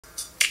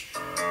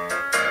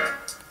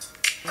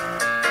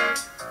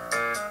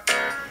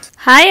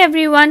Hi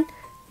everyone,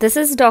 this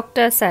is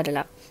Dr.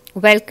 Sarala.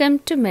 Welcome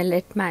to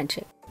Millet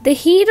Magic. The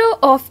hero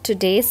of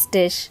today's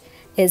dish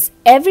is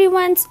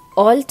everyone's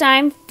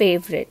all-time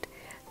favorite,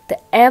 the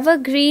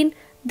evergreen,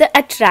 the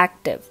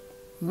attractive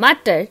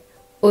Matar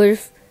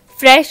urf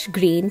fresh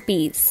green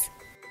peas.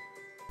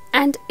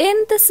 And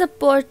in the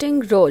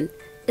supporting role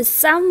is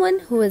someone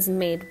who has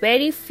made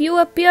very few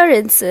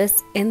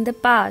appearances in the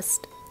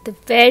past, the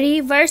very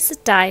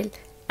versatile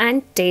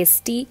and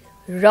tasty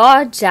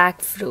raw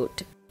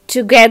jackfruit.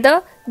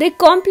 Together, they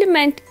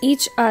complement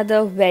each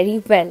other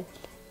very well,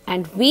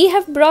 and we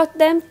have brought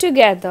them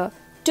together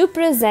to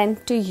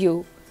present to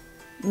you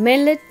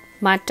Millet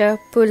Matar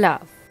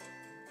Pulav.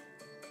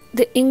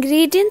 The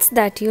ingredients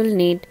that you'll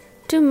need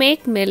to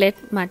make Millet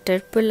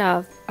Matar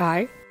Pulav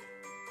are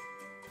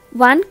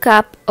 1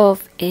 cup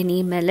of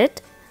any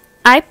millet.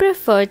 I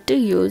prefer to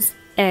use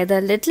either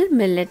little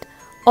millet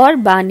or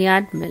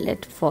barnyard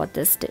millet for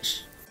this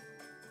dish.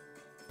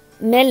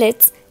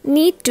 Millets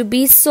need to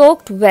be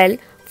soaked well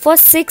for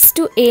 6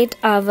 to 8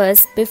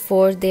 hours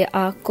before they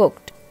are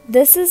cooked.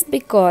 This is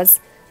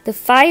because the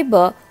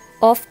fiber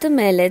of the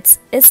millets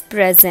is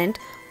present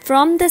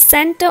from the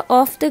center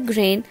of the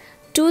grain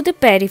to the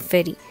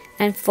periphery,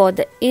 and for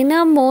the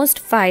innermost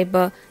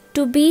fiber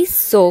to be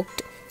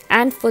soaked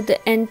and for the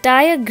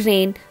entire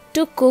grain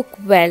to cook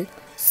well,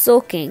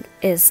 soaking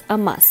is a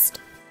must.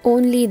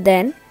 Only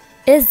then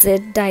is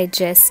it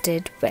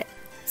digested well.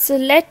 So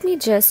let me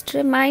just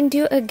remind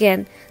you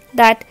again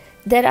that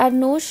there are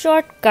no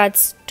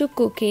shortcuts to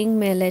cooking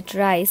millet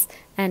rice,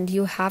 and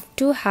you have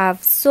to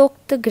have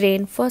soaked the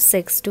grain for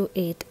 6 to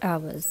 8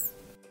 hours.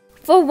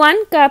 For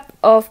 1 cup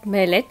of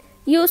millet,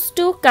 use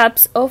 2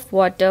 cups of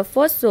water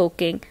for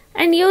soaking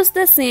and use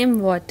the same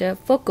water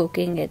for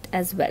cooking it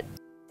as well.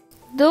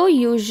 Though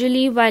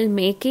usually while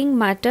making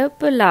Matar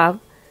Pulav,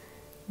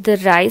 the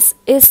rice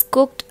is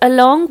cooked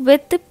along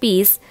with the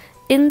peas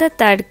in the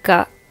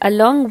tadka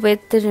along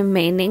with the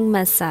remaining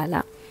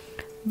masala.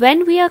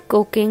 When we are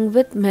cooking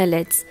with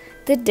millets,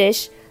 the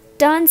dish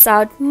turns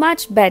out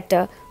much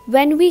better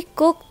when we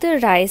cook the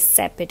rice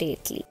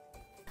separately.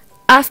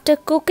 After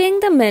cooking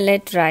the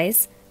millet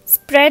rice,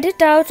 spread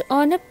it out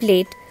on a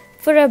plate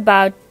for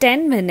about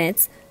 10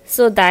 minutes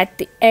so that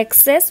the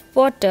excess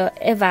water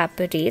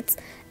evaporates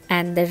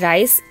and the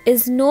rice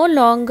is no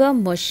longer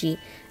mushy.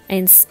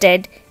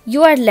 Instead,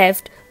 you are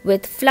left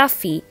with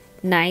fluffy,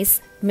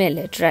 nice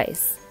millet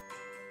rice.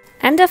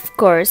 And of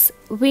course,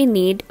 we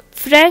need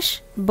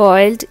fresh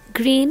boiled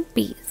green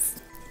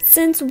peas.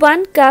 Since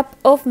 1 cup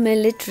of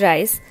millet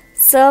rice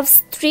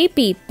serves 3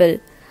 people,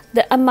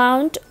 the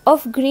amount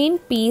of green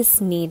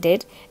peas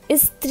needed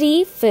is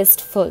 3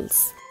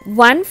 fistfuls.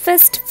 1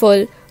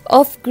 fistful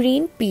of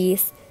green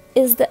peas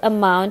is the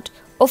amount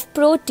of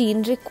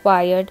protein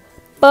required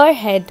per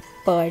head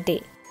per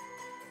day.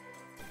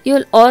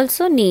 You'll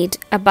also need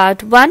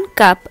about 1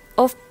 cup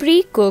of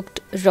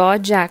pre-cooked raw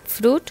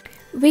jackfruit.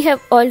 We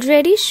have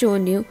already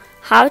shown you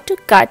how to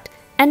cut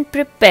and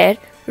prepare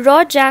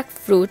raw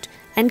jackfruit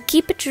and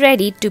keep it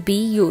ready to be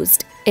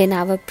used in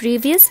our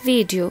previous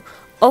video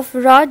of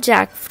raw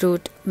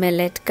jackfruit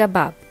millet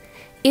kebab.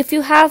 If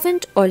you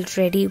haven't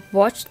already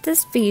watched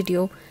this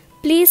video,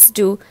 please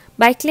do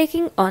by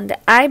clicking on the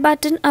I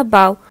button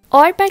above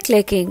or by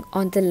clicking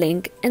on the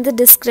link in the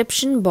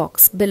description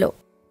box below.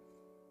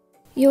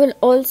 You will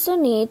also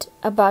need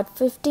about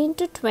 15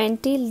 to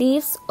 20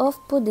 leaves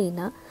of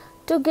pudina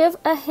to give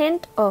a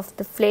hint of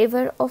the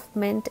flavor of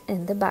mint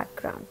in the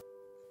background.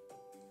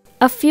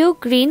 A few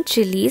green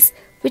chilies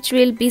which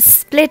we'll be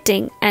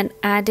splitting and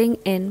adding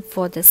in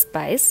for the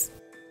spice.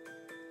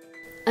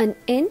 An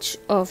inch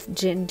of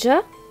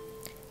ginger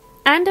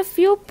and a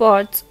few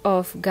pods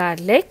of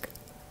garlic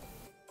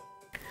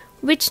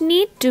which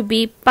need to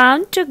be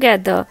pounded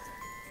together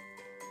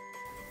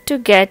to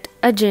get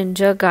a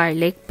ginger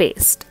garlic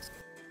paste.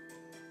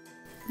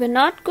 We're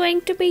not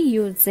going to be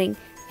using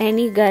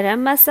any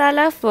garam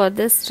masala for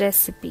this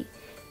recipe.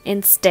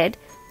 Instead,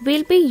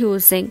 we'll be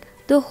using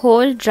the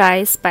whole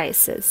dry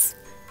spices.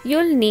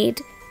 You'll need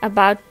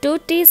about 2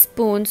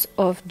 teaspoons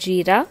of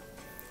jeera,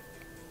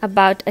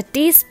 about a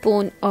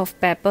teaspoon of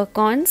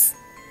peppercorns,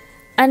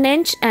 an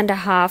inch and a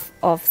half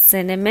of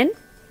cinnamon,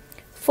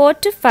 4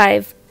 to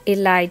 5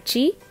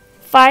 elaichi,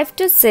 5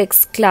 to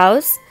 6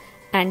 cloves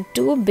and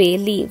 2 bay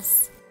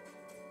leaves.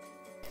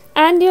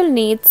 And you'll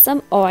need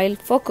some oil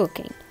for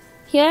cooking.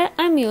 Here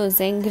I am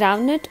using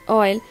groundnut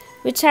oil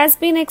which has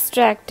been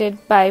extracted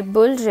by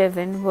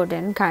bull-driven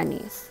wooden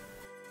khanis.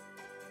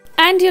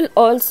 And you'll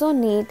also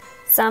need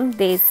some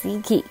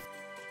desi ghee.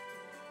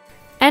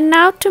 And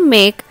now to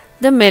make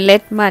the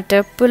Millet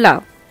Matar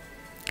Pulav.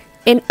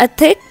 In a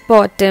thick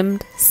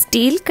bottomed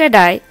steel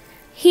kadai,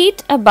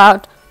 heat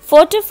about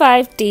 4 to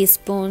 5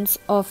 teaspoons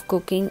of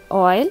cooking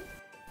oil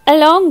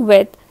along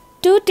with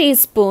 2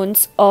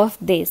 teaspoons of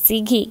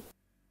desi ghee.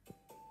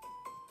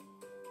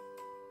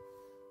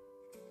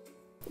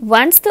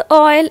 Once the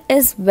oil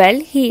is well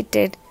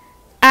heated,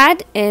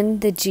 add in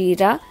the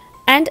jeera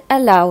and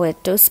allow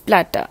it to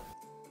splutter.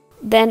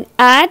 Then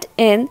add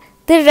in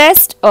the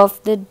rest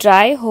of the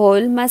dry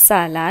whole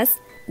masalas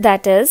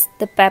that is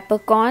the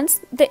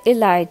peppercorns, the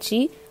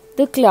elaichi,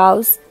 the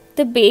cloves,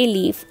 the bay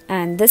leaf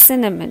and the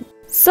cinnamon.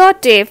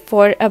 Saute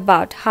for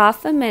about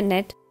half a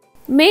minute.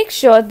 Make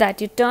sure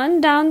that you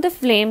turn down the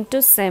flame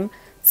to sim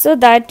so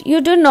that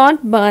you do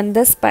not burn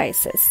the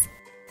spices.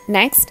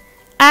 Next,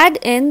 add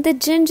in the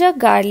ginger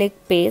garlic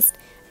paste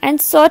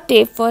and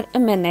saute for a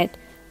minute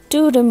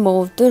to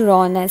remove the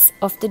rawness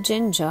of the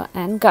ginger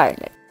and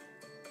garlic.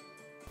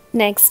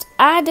 Next,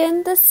 add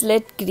in the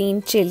slit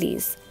green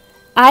chilies.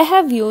 I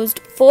have used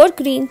 4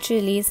 green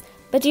chilies,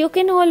 but you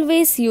can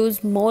always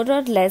use more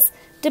or less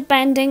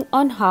depending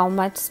on how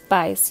much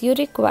spice you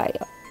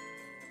require.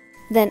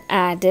 Then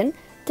add in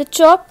the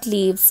chopped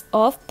leaves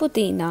of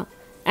pudina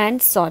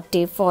and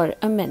saute for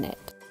a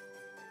minute.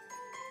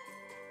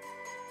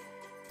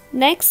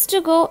 Next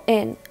to go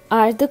in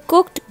are the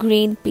cooked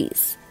green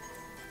peas.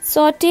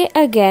 Saute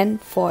again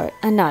for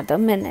another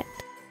minute.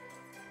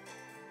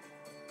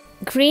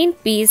 Green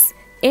peas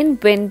in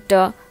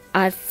winter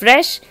are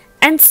fresh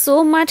and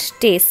so much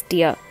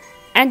tastier,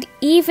 and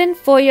even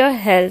for your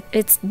health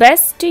it's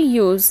best to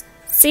use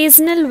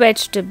seasonal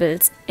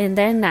vegetables in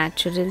their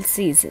natural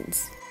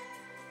seasons.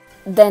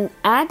 Then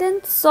add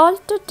in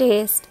salt to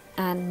taste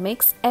and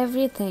mix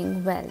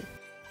everything well.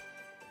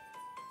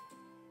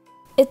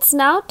 It's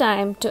now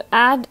time to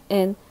add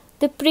in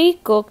the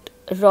pre-cooked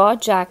raw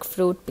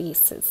jackfruit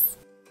pieces.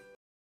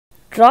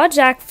 Raw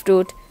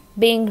jackfruit,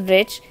 being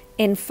rich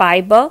in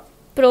fiber,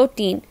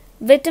 protein,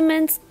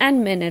 vitamins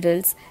and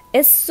minerals,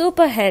 is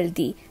super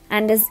healthy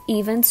and is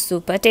even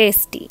super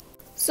tasty.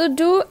 So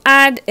do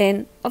add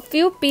in a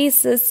few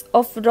pieces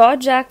of raw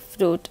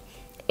jackfruit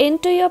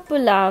into your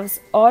pulavs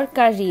or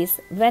curries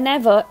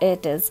whenever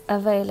it is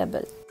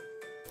available.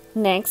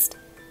 Next,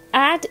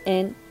 add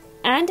in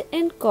and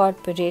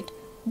incorporate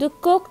the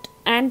cooked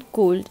and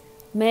cooled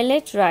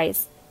millet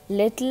rice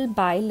little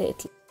by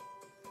little.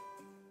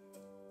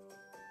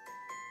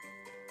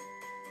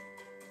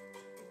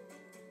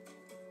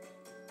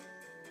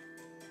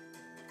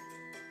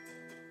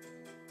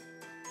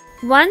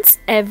 Once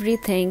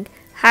everything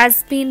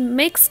has been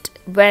mixed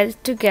well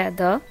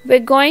together, we're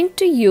going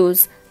to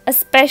use a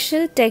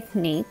special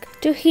technique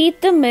to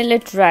heat the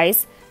millet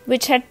rice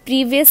which had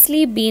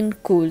previously been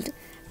cooled,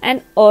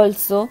 and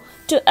also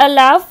to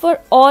allow for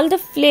all the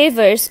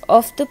flavors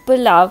of the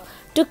pulav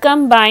to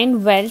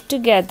combine well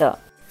together.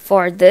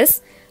 For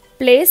this,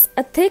 place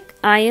a thick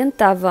iron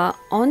tawa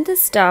on the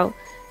stove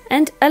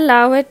and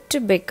allow it to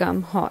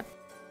become hot.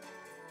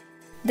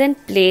 Then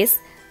place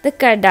the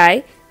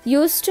kadai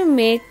used to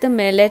make the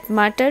Millet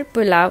Matar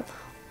Pulav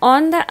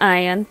on the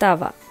iron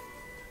tawa.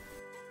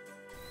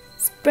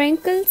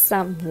 Sprinkle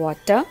some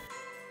water.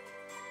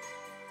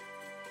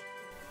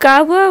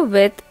 Cover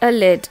with a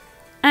lid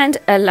and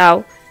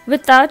allow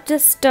without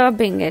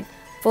disturbing it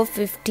for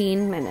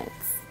 15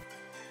 minutes.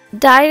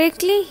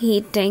 Directly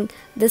heating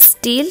the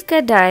steel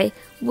kadai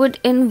would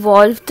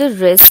involve the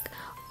risk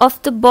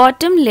of the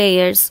bottom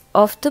layers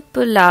of the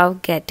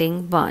pulav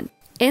getting burnt.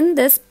 In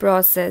this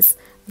process,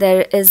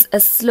 there is a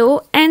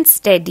slow and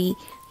steady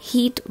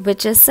heat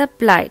which is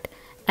applied,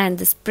 and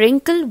the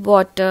sprinkled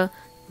water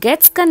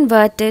gets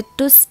converted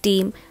to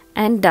steam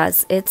and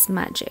does its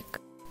magic.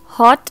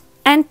 Hot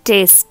and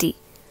tasty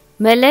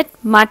Millet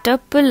Matar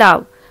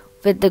Pulav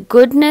with the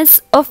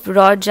goodness of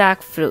raw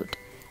jackfruit,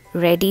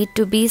 ready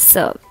to be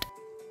served.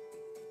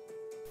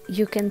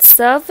 You can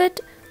serve it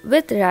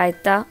with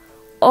raitha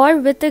or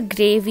with a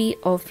gravy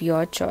of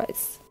your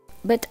choice.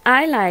 But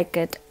I like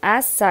it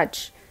as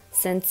such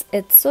since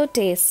it's so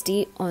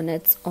tasty on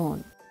its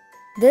own.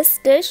 This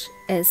dish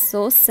is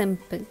so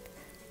simple,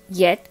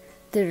 yet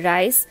the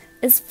rice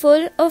is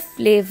full of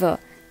flavor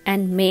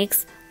and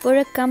makes for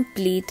a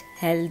complete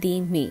healthy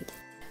meal.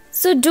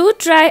 So do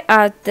try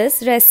out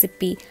this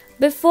recipe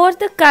before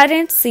the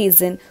current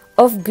season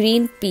of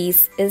green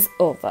peas is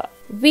over.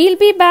 We'll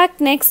be back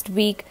next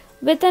week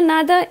with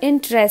another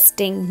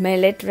interesting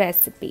millet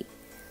recipe.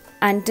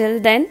 Until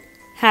then,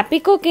 happy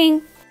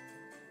cooking!